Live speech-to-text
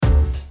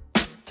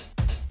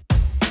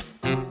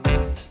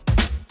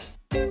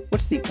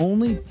the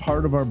only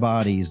part of our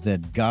bodies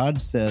that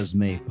God says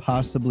may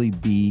possibly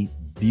be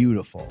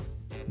beautiful?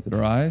 Is it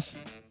our eyes?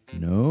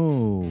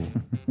 No.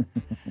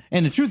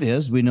 And the truth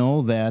is, we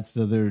know that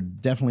there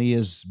definitely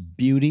is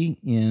beauty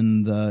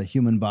in the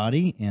human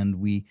body,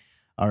 and we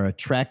are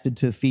attracted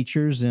to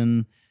features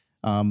in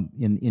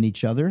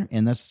each other,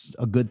 and that's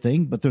a good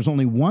thing. But there's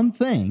only one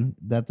thing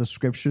that the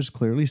Scriptures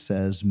clearly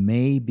says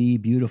may be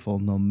beautiful,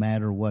 no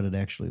matter what it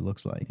actually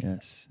looks like.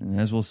 Yes, and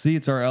as we'll see,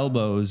 it's our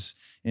elbows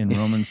in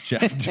Romans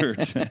chapter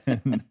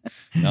 10.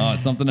 No,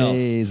 it's something else.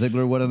 Hey,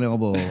 Ziegler, what an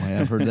elbow.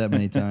 I've heard that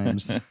many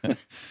times.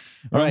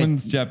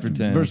 Romans chapter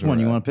 10. Verse 1,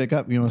 you want to pick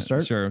up? You want to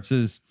start? Sure. It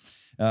says,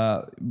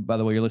 by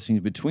the way, you're listening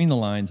to Between the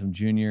Lines. I'm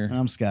Junior.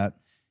 I'm Scott.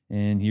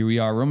 And here we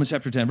are, Romans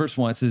chapter 10, verse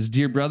 1. It says,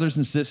 Dear brothers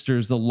and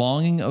sisters, the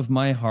longing of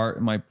my heart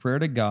and my prayer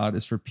to God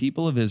is for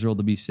people of Israel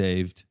to be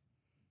saved.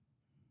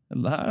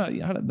 How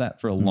did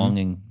that for a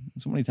longing?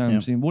 So many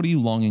times, what are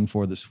you longing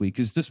for this week?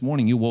 Because this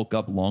morning you woke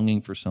up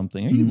longing for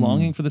something. Are you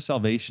longing for the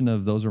salvation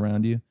of those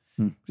around you?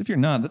 Because if you're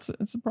not, that's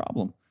a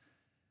problem.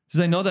 It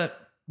says, I know that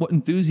what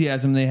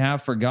enthusiasm they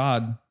have for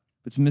God,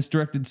 it's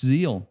misdirected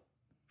zeal.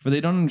 For they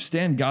don't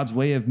understand God's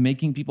way of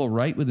making people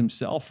right with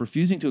himself.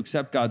 Refusing to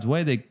accept God's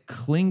way, they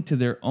cling to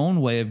their own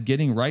way of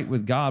getting right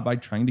with God by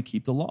trying to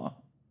keep the law.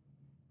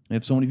 We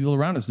have so many people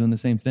around us doing the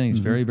same thing. It's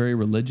very, very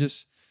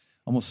religious,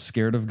 almost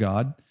scared of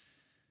God.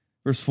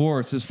 Verse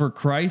 4, it says, For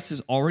Christ has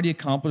already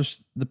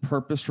accomplished the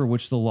purpose for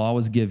which the law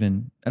was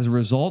given. As a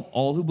result,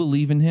 all who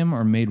believe in him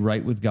are made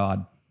right with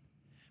God.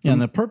 Yeah,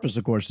 and the purpose,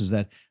 of course, is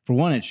that, for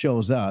one, it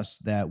shows us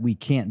that we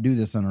can't do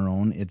this on our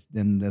own.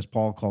 And as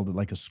Paul called it,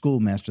 like a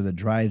schoolmaster that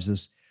drives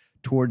us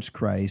towards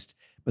Christ,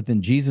 but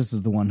then Jesus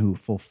is the one who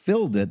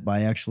fulfilled it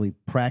by actually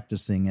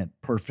practicing it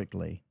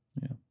perfectly.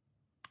 Yeah.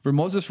 For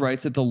Moses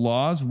writes that the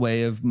law's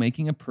way of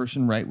making a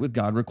person right with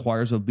God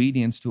requires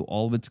obedience to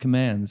all of its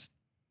commands.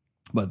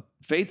 But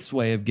faith's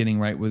way of getting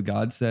right with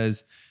God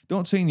says,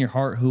 don't say in your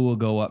heart who will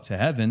go up to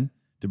heaven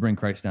to bring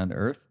Christ down to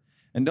earth,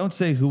 and don't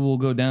say who will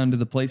go down to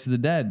the place of the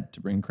dead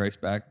to bring Christ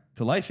back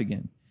to life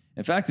again.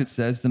 In fact, it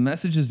says the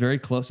message is very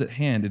close at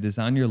hand. It is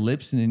on your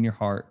lips and in your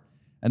heart.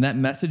 And that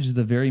message is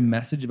the very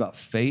message about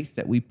faith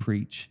that we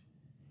preach.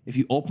 If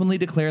you openly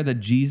declare that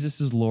Jesus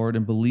is Lord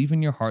and believe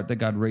in your heart that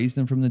God raised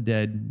him from the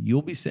dead,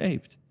 you'll be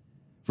saved.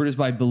 For it is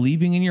by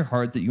believing in your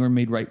heart that you are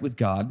made right with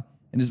God,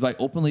 and it is by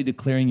openly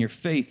declaring your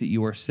faith that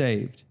you are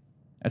saved.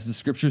 As the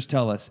scriptures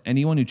tell us,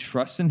 anyone who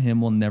trusts in him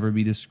will never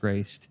be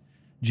disgraced.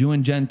 Jew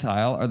and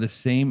Gentile are the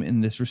same in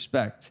this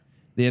respect.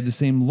 They have the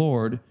same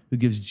Lord who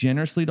gives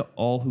generously to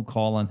all who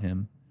call on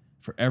him.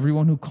 For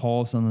everyone who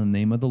calls on the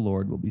name of the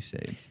Lord will be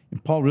saved.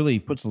 And Paul really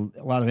puts a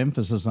lot of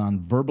emphasis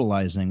on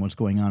verbalizing what's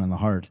going on in the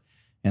heart.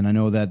 And I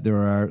know that there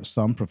are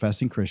some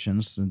professing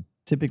Christians, and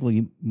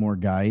typically more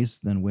guys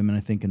than women, I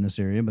think, in this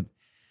area, but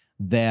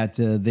that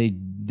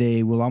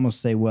they will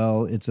almost say,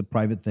 well, it's a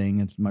private thing.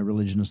 It's my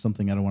religion is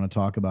something I don't want to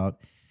talk about.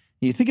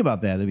 You think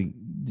about that. I mean,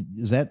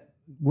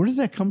 where does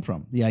that come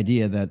from? The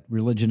idea that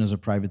religion is a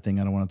private thing.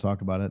 I don't want to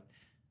talk about it.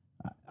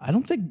 I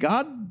don't think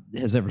God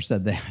has ever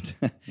said that.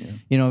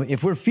 Yeah.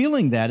 If we're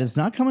feeling that, it's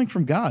not coming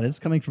from God. It's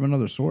coming from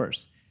another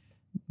source.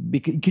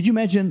 Could you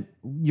imagine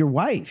your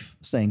wife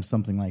saying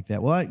something like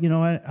that? Well, I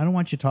don't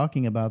want you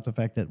talking about the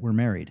fact that we're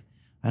married.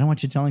 I don't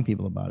want you telling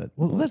people about it.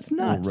 Well, that's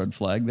nuts. Red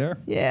flag there.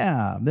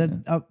 Yeah.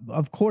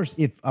 Of course,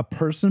 if a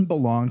person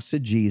belongs to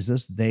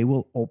Jesus, they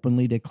will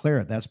openly declare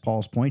it. That's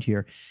Paul's point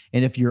here.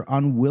 And if you're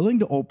unwilling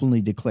to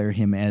openly declare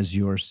him as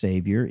your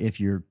Savior, if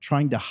you're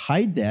trying to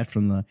hide that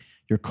from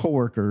your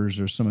coworkers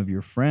or some of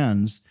your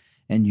friends,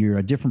 and you're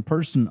a different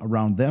person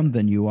around them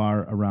than you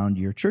are around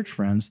your church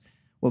friends,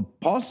 well,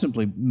 Paul's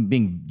simply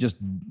being just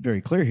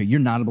very clear here. You're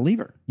not a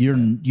believer. You're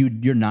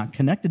not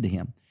connected to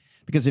him.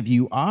 Because if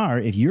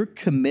you're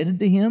committed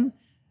to him,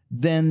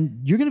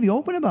 then you're going to be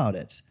open about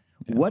it.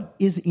 Yeah. What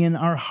is in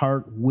our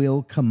heart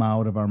will come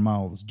out of our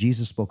mouths.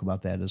 Jesus spoke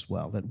about that as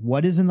well, that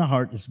what is in the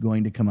heart is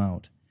going to come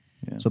out.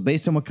 Yeah. So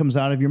based on what comes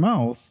out of your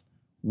mouth,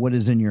 what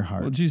is in your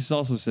heart? Well, Jesus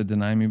also said,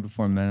 deny me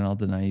before men and I'll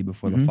deny you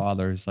before the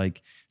Father. It's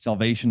like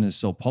salvation is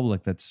so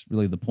public. That's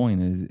really the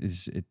point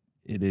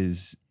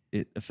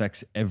it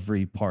affects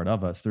every part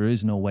of us. There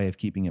is no way of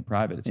keeping it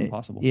private. It's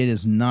impossible. It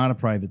is not a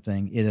private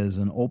thing. It is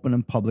an open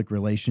and public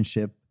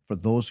relationship for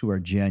those who are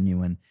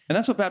genuine. And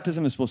that's what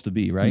baptism is supposed to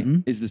be, right?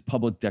 Is this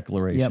public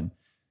declaration.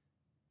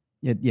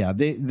 Yep.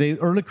 The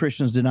early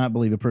Christians did not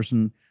believe a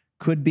person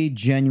could be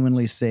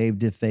genuinely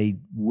saved if they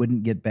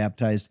wouldn't get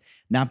baptized,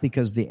 not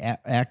because the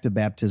act of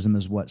baptism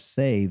is what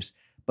saves,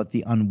 but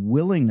the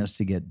unwillingness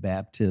to get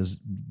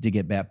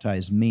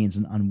baptized means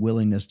an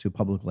unwillingness to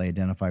publicly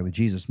identify with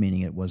Jesus,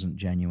 meaning it wasn't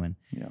genuine.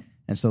 Yeah.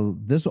 And so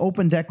this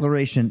open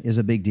declaration is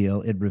a big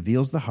deal. It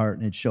reveals the heart,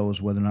 and it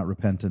shows whether or not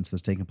repentance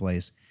has taken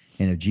place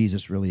and if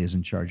Jesus really is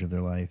in charge of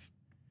their life.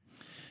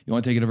 You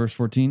want to take it to verse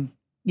 14?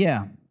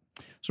 Yeah.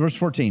 So verse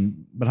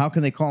 14, but how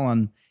can they call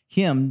on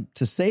him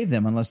to save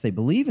them unless they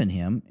believe in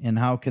him? And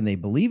how can they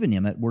believe in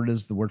him? That word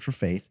is the word for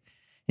faith.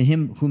 In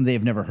him whom they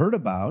have never heard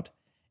about.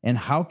 And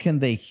how can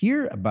they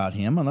hear about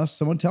him unless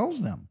someone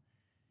tells them?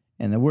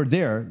 And the word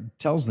there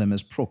tells them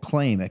is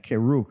proclaim, a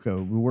keruk,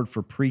 a word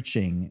for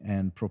preaching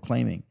and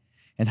proclaiming.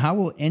 And how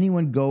will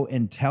anyone go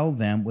and tell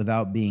them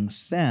without being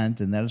sent?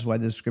 And that is why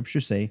the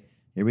scriptures say,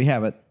 here we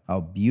have it,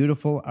 how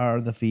beautiful are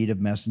the feet of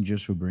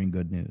messengers who bring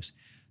good news.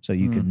 So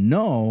you can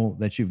know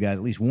that you've got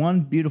at least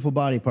one beautiful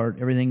body part.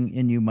 Everything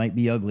in you might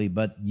be ugly,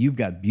 but you've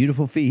got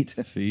beautiful feet.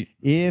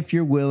 If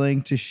you're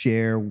willing to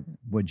share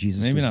what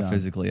Jesus has Maybe not done.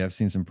 physically. I've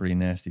seen some pretty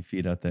nasty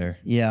feet out there.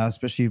 Yeah,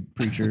 especially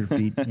preacher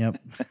feet. Yep.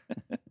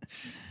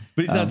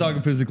 But he's not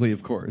talking physically,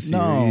 of course.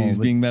 No, He's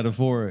but- being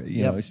metaphor.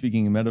 You know, he's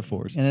speaking in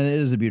metaphors. And it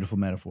is a beautiful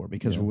metaphor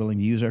because we're willing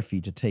to use our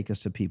feet to take us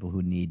to people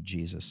who need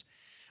Jesus.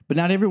 But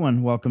not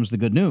everyone welcomes the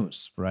good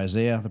news. For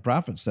Isaiah the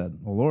prophet said,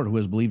 "O Lord, who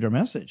has believed our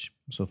message?"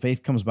 So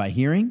faith comes by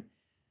hearing.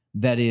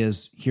 That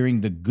is,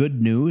 hearing the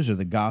good news or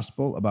the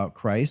gospel about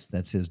Christ.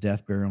 That's his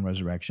death, burial, and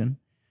resurrection.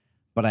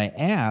 But I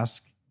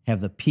ask,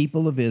 have the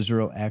people of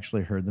Israel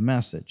actually heard the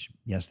message?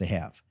 Yes, they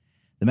have.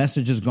 The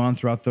message has gone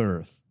throughout the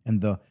earth,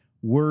 and the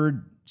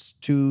words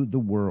to the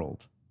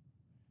world,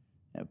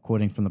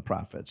 quoting from the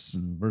prophets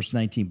in verse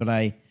 19. But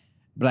I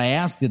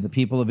asked, did the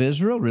people of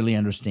Israel really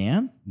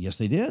understand? Yes,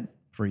 they did.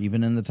 For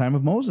even in the time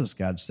of Moses,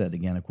 God said,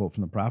 again, a quote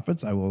from the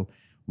prophets, I will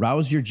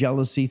rouse your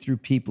jealousy through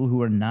people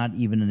who are not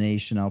even a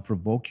nation. I'll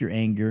provoke your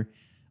anger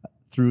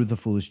through the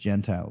foolish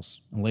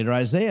Gentiles. And later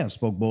Isaiah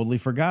spoke boldly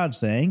for God,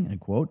 saying, I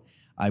quote,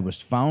 I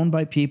was found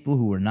by people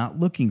who were not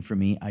looking for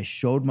me. I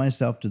showed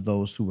myself to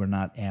those who were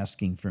not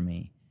asking for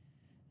me.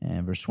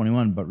 And verse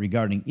 21, but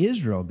regarding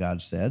Israel,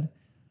 God said,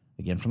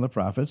 again from the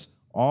prophets,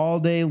 all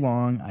day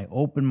long I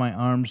opened my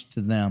arms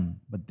to them,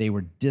 but they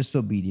were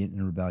disobedient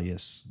and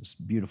rebellious. This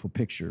beautiful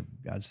picture of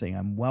God saying,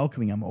 I'm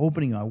welcoming, I'm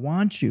opening, I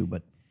want you,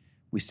 but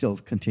we still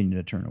continue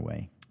to turn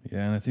away.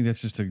 Yeah, and I think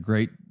that's just a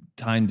great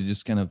time to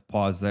just kind of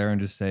pause there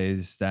and just say,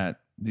 is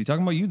he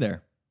talking about you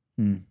there?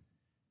 You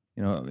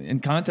know,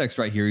 in context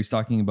right here, he's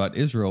talking about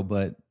Israel,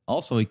 but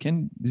also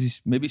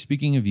he's maybe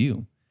speaking of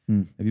you.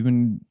 Have you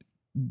been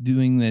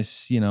doing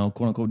this, you know,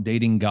 quote unquote,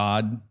 dating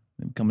God,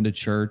 coming to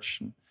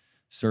church,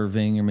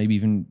 serving, or maybe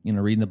even, you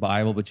know, reading the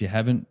Bible, but you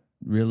haven't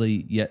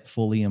really yet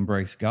fully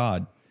embraced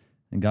God,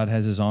 and God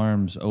has his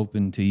arms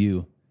open to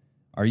you?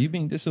 Are you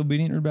being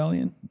disobedient,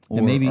 rebellion, or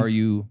And maybe- are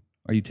you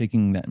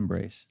taking that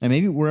embrace? And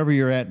maybe wherever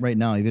you're at right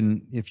now,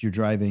 even if you're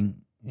driving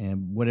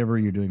and whatever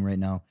you're doing right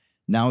now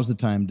is the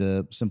time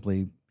to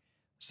simply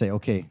say,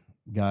 okay,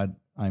 God,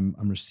 I'm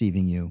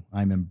receiving you.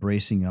 I'm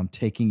embracing you. I'm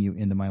taking you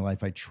into my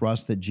life. I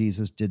trust that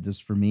Jesus did this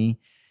for me.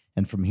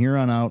 And from here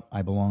on out,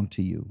 I belong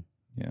to you.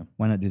 Yeah.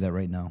 Why not do that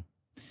right now?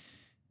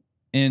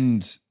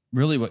 And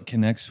really what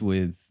connects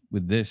with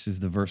this is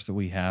the verse that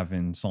we have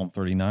in Psalm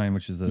 39,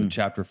 which is the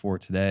chapter 4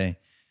 today.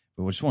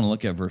 But we just want to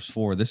look at verse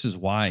 4. This is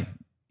why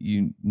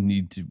you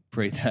need to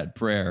pray that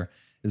prayer.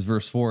 Is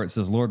verse 4. It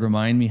says, Lord,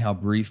 remind me how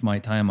brief my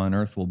time on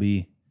earth will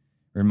be.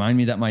 Remind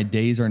me that my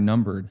days are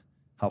numbered,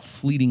 how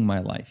fleeting my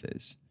life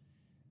is.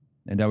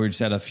 And we were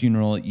just at a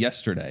funeral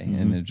yesterday,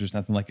 and it's just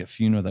nothing like a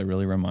funeral that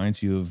really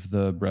reminds you of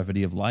the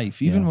brevity of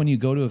life. Even when you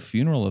go to a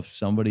funeral of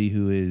somebody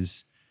who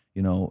is,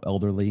 you know,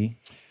 elderly,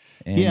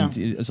 and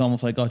it's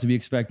almost like to be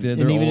expected.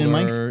 And They're even in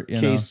older, Mike's you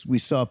know. case, we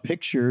saw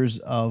pictures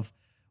of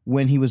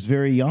when he was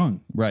very young.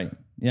 Right.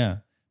 Yeah.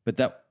 But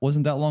that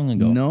wasn't that long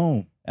ago.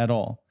 No. At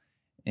all.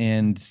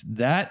 And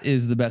that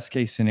is the best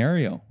case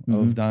scenario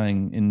of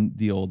dying in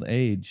the old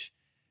age.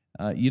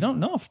 You don't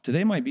know if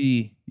today might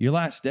be your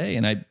last day.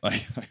 And I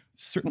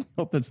certainly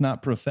hope that's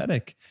not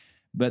prophetic.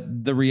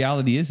 But the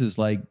reality is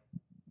like,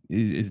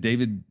 is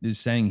David is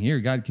saying here,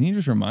 God, can you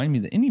just remind me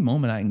that any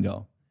moment I can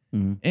go?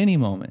 Any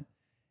moment.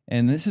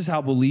 And this is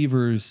how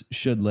believers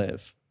should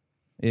live,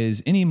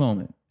 is any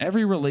moment,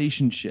 every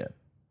relationship.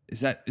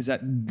 Is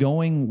that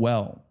going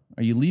well?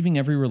 Are you leaving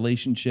every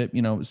relationship,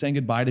 you know, saying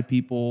goodbye to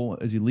people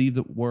as you leave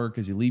the work,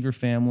 as you leave your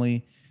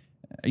family?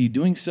 Are you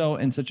doing so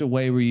in such a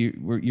way where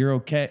you're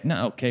okay,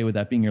 not okay with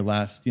that being your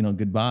last, you know,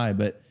 goodbye,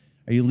 but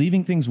are you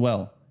leaving things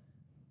well?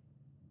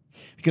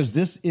 Because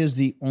this is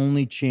the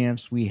only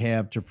chance we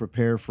have to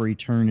prepare for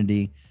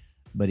eternity,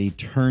 but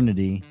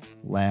eternity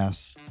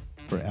lasts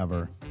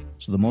forever.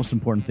 So the most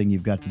important thing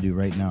you've got to do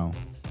right now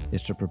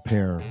is to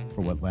prepare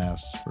for what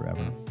lasts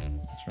forever.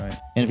 That's right.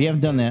 And if you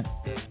haven't done that,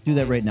 do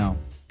that right now.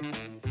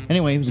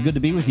 Anyway, it was good to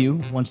be with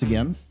you once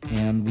again,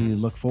 and we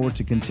look forward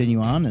to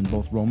continue on in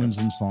both Romans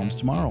and Psalms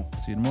tomorrow.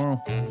 See you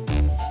tomorrow.